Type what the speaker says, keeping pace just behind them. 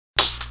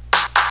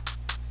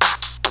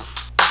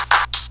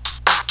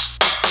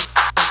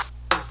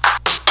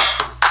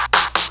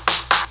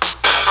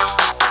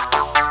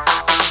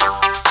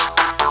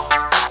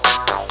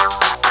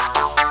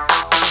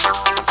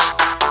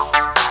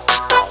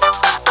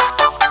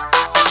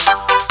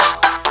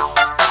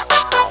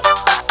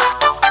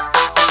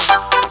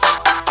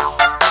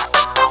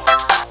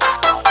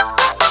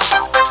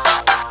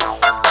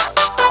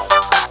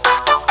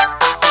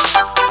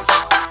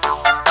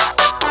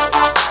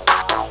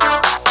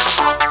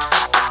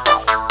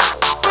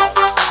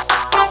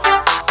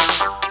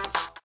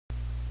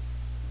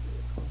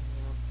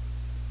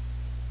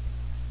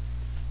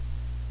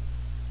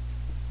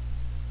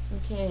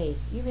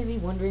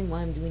wondering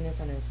why I'm doing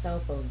this on a cell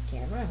phone's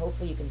camera.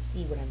 Hopefully you can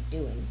see what I'm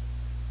doing.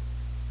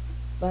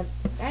 But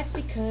that's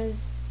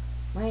because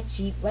my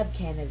cheap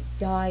webcam has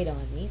died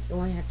on me, so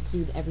I have to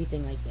do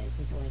everything like this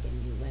until I get a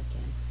new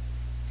webcam.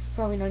 It's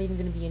probably not even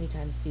going to be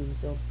anytime soon,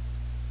 so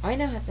I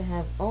now have to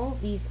have all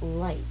these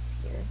lights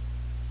here.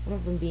 One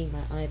of them being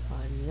my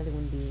iPod, and the other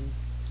one being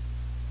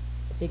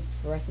a big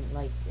fluorescent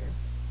light here.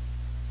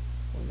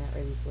 Well, not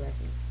really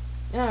fluorescent.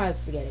 Ah,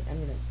 forget it.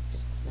 I'm gonna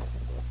just not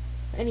talk about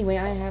it. Anyway,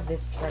 I have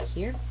this truck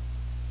here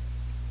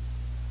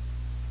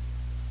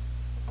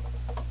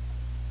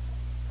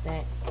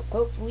that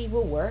hopefully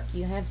will work.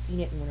 You have seen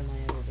it in one of my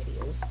other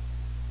videos.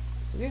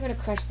 So we're gonna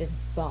crush this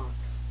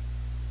box.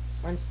 This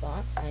front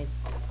box, I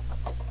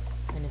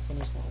kind of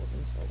finished all of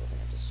them, so we're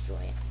gonna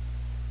destroy it.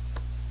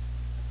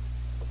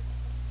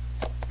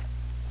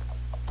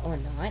 Or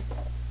not.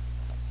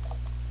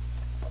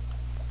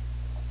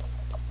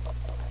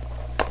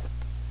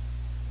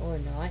 Or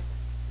not. I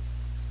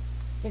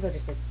think I'll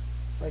just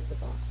break the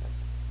box up.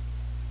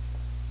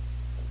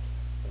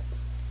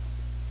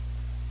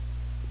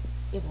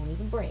 It won't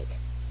even break.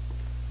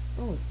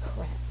 Holy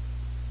crap.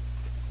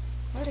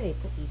 How do they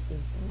put these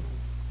things on?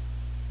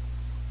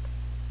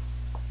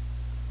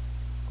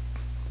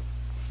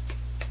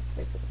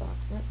 Break the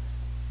box up.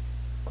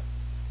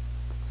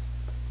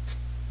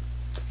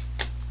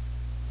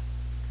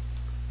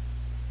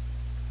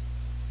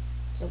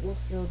 So we'll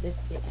throw this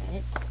bit at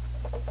it.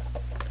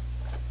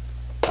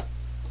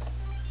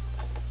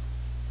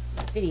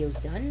 The video's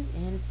done,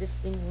 and this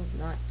thing was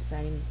not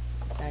deciding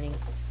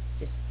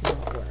just to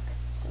not work.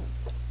 So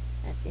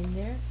that's in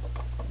there.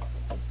 Let's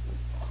get this one.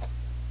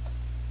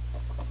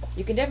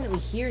 You can definitely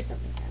hear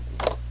something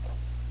happening.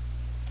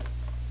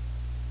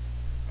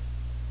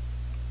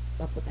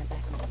 I'll put that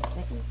back on in a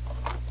second.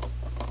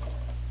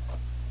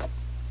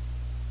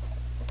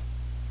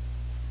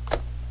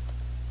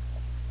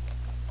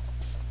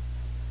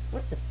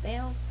 What the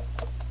fail?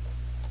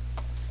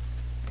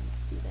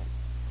 Do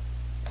this.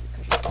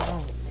 Because you're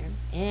small in there.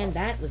 And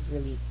that was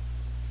really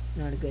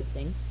not a good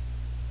thing.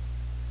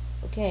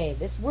 Okay,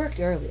 this worked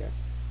earlier.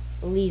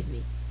 Believe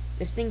me,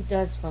 this thing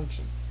does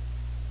function.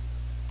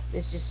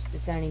 It's just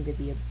deciding to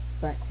be a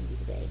butt to me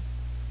today.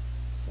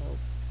 So,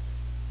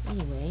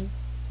 anyway,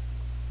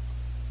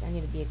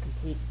 deciding to be a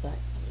complete butt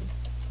to me.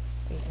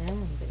 Right now,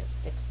 I'm gonna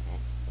fix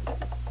that.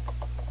 So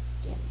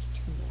damage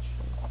too much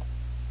here.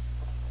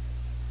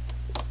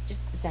 It's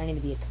just deciding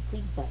to be a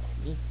complete butt to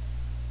me.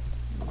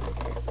 I'm gonna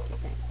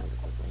get that out of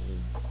the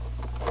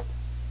way.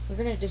 We're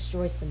gonna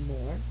destroy some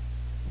more.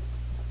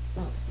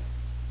 Oh.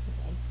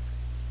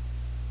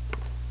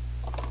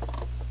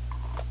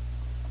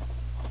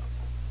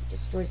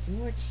 Destroy some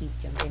more cheap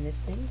junk in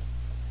this thing.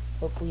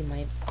 Hopefully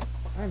my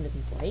arm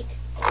doesn't break.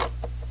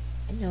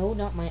 And no,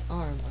 not my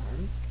arm.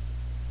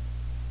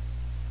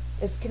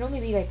 This can only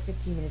be like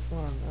 15 minutes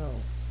long.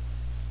 Oh.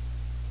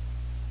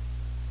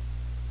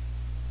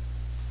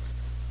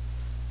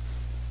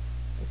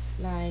 It's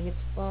flying,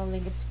 it's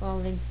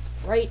falling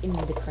right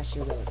into the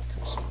crusher wheel it's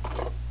crushing.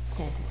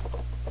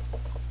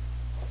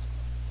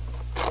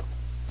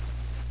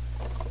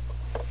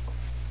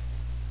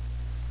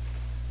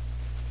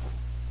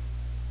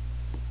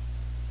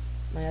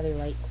 My other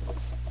light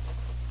source.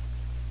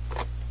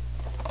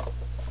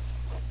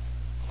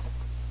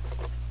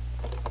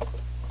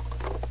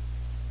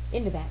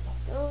 Into that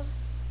goes.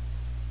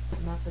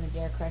 I'm not going to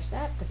dare crush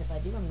that, because if I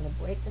do, I'm going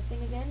to break the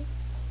thing again.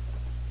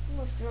 And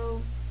we'll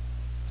throw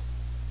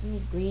some of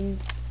these green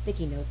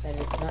sticky notes that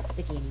are not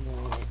sticky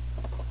anymore in it.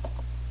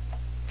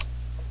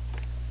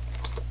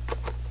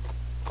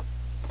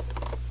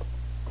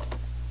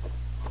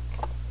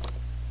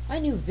 My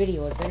new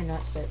video had better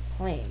not start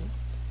playing.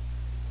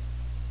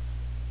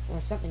 Or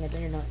something had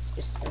better not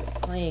just start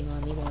playing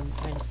on me while I'm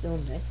trying to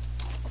film this.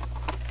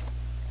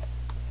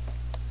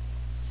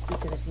 Just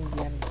because I seem to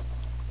be having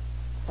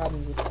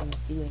problems with things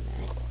doing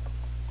that.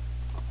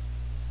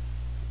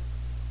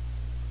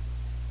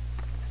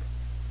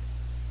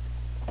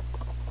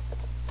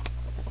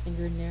 Put my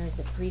finger in there as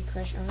the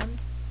pre-crush arm,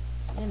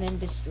 and then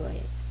destroy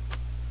it.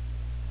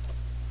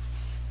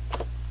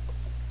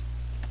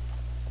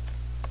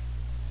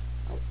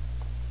 Oh,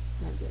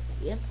 not a good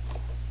idea.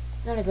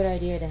 Not a good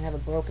idea to have a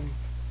broken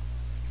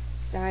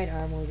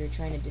sidearm while you're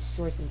trying to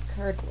destroy some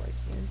cardboard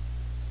here.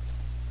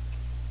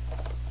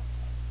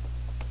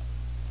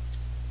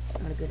 It's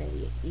not a good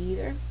idea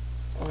either.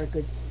 Or a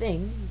good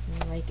thing, is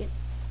more like it.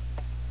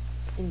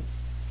 This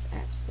thing's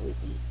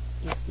absolutely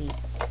gives me...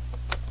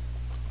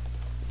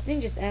 This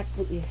thing just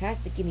absolutely has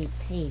to give me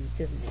pain,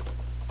 doesn't it?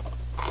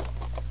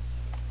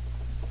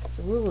 It's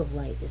a rule of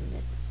life, isn't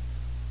it?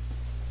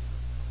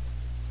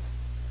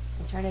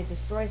 I'm trying to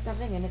destroy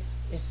something and it's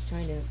just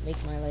trying to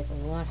make my life a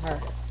lot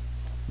harder.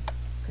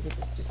 Because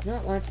it does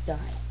not want to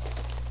die.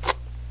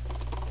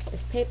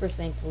 This paper,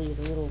 thankfully, is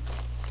a little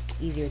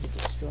easier to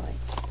destroy.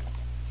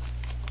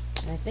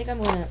 And I think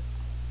I'm gonna...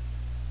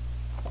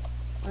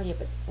 Already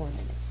up at 4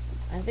 minutes.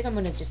 I think I'm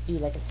gonna just do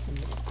like a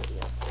 10-minute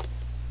video.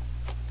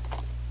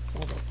 I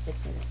have like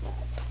 6 minutes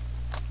left.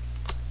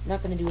 I'm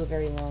not gonna do a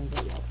very long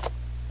video.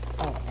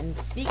 Oh, and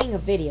speaking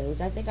of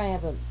videos, I think I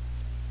have a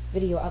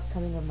video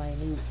upcoming of my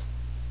new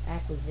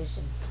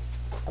acquisition.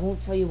 I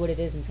won't tell you what it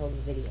is until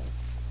the video.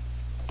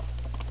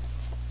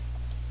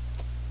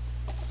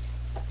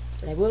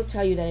 But I will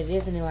tell you that it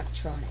is an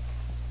electronic.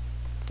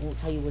 I won't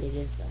tell you what it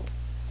is, though.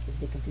 Is it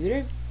the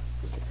computer?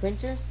 Is it the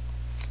printer?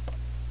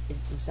 Is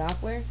it some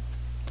software?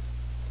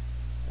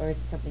 Or is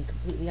it something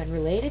completely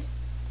unrelated?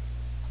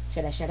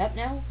 Should I shut up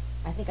now?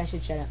 I think I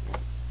should shut up now,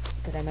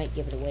 because I might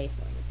give it away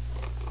for you.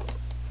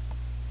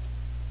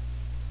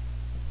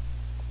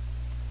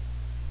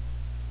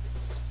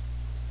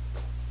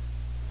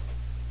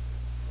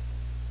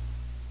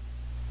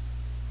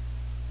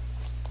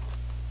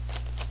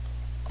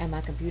 And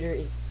my computer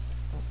is...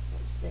 Oh,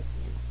 what's this,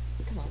 man?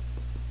 Come on.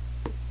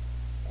 There.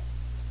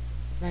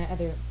 It's my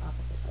other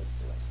opposite light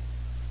source.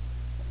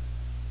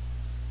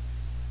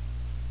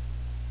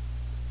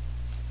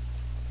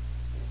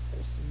 Just gonna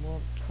throw some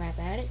more crap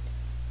at it.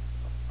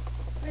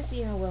 I'm gonna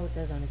see how well it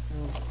does on its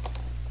own this time.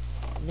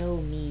 No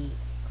me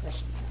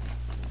crushing it.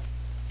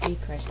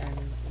 Pre-crush iron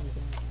or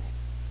anything like that.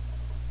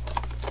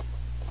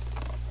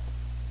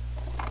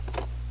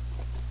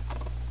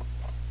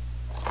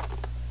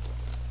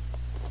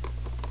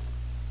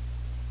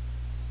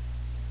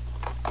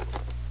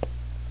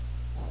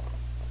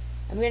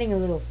 I'm getting a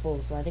little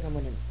full, so I think I'm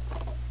going to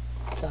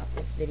stop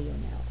this video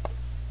now.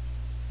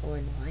 Or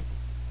not.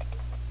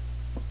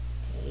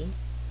 Okay.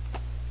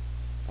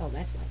 Oh,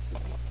 that's why it's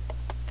doing it.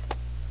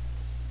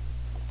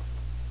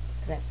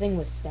 Because that thing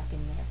was stuck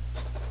in there.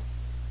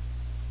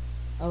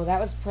 Oh,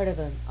 that was part of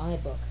an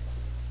iBook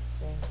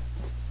thing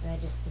that I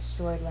just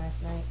destroyed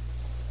last night.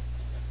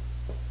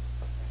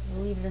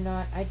 Believe it or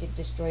not, I did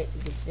destroy it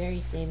with this very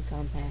same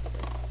compactor.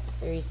 This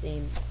very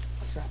same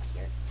truck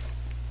here.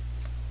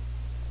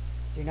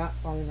 You're not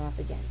falling off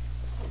again.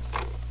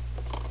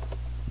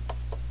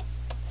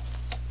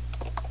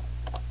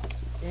 Do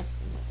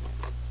this and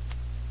that.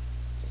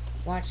 Just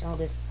watch all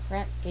this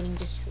crap getting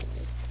destroyed.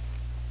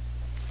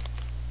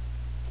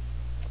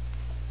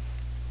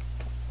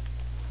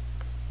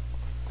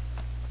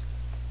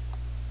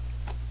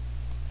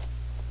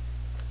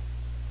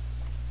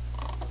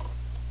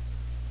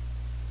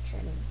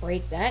 Trying to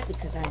break that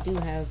because I do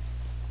have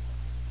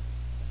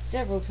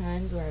several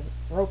times where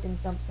I've broken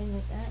something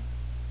like that.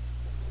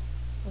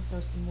 We'll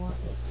throw some more.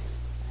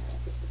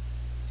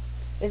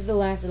 This is the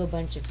last little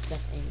bunch of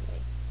stuff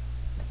anyway.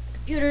 The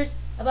computer's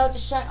about to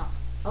shut off.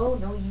 Oh,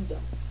 no you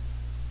don't.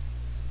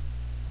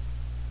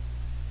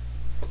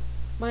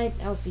 My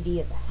LCD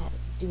has a habit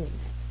of doing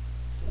that.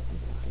 I'm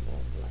blocking all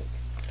the light.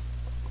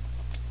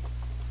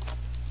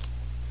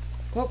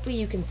 Hopefully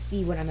you can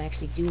see what I'm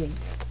actually doing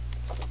here.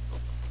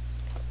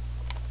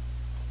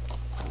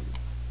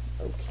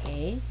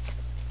 Okay.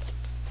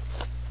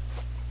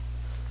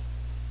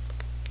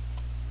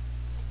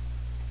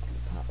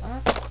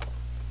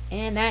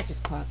 And that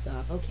just popped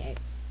off. Okay.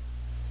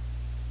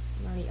 So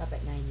I'm already up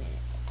at 9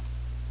 minutes.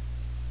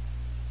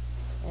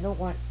 I don't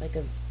want like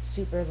a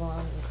super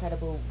long,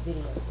 incredible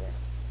video here.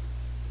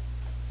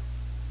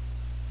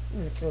 I'm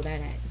gonna throw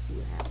that at it and see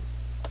what happens.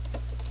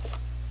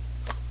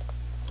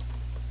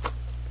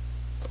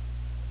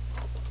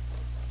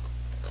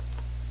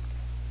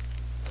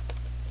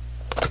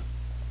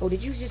 Oh,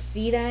 did you just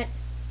see that?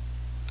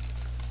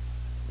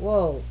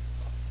 Whoa.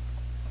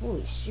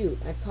 Holy shoot.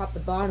 I popped the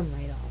bottom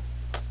right off.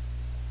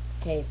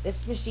 Okay,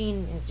 this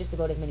machine has just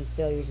about as many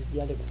failures as the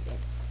other one did.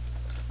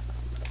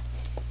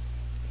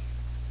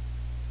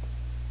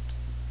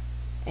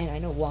 And I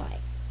know why.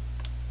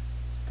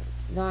 Because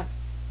it's not...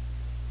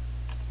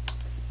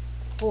 Because it's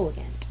full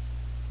again.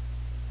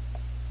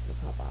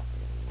 It'll pop off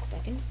in a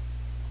second.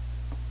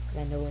 Because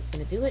I know what's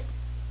going to do it.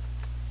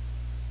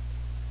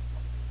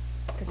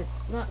 Because it's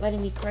not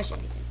letting me crush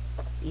anything.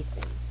 These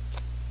things.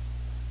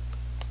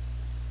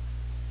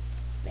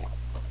 There.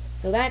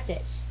 So that's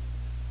it.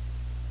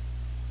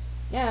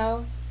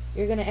 Now,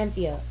 you're going to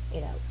empty it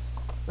out.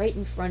 Right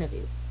in front of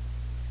you.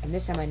 And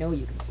this time I know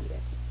you can see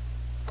this.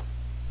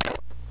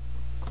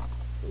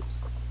 Oops.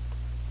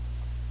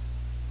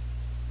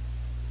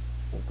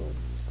 We'll go in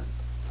front.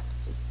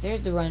 So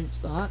there's the runs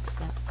box.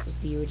 That was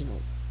the original.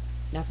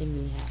 Nothing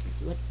really happened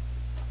to it.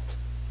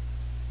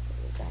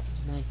 Put it back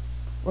into my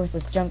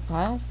worthless junk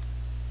pile.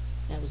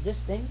 That was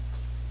this thing.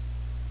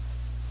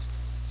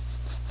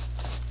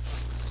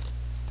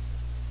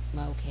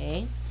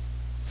 Okay.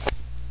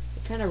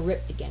 Kind of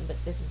ripped again, but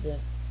this is that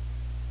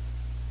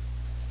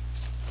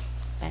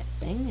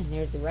thing, and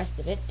there's the rest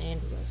of it,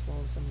 and we're going to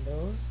swallow some of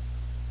those.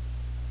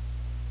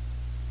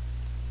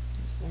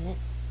 There's that.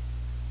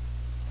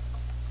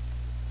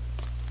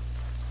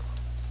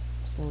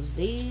 Swallows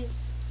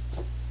these.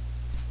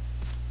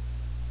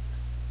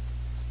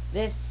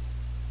 This.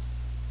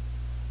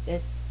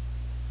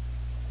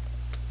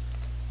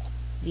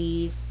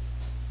 These.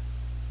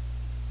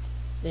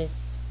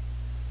 This.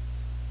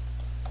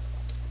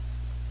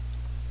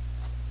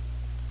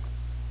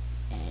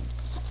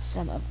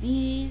 Some of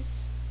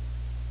these.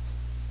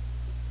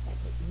 That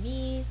hit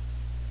me.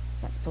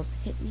 It's not supposed to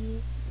hit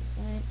me. There's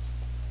that.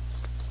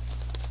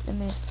 Then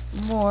there's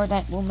more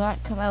that will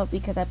not come out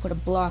because I put a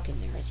block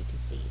in there, as you can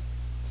see.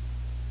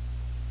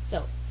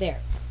 So,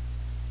 there.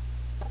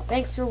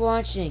 Thanks for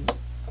watching,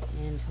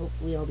 and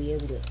hopefully I'll be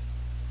able to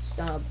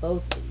stop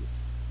both of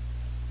these.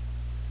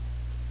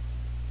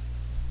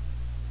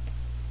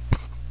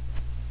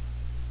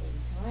 Same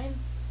time.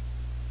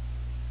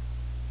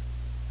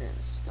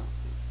 And stop.